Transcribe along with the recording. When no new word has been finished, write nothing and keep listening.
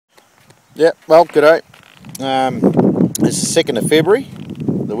Yeah, well, g'day. It's the 2nd of February.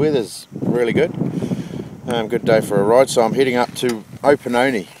 The weather's really good. Good day for a ride. So I'm heading up to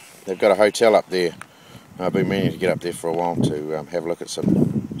Opononi. They've got a hotel up there. I've been meaning to get up there for a while to have a look at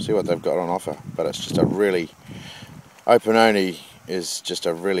see what they've got on offer. But it's just Opononi is just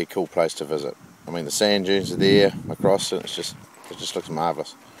a really cool place to visit. I mean, the sand dunes are there across, and it just looks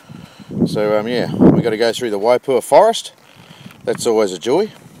marvellous. So yeah, we've got to go through the Waipua forest. That's always a joy.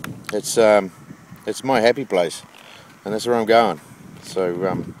 It's my happy place, and that's where I'm going.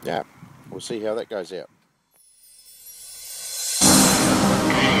 So yeah, we'll see how that goes out.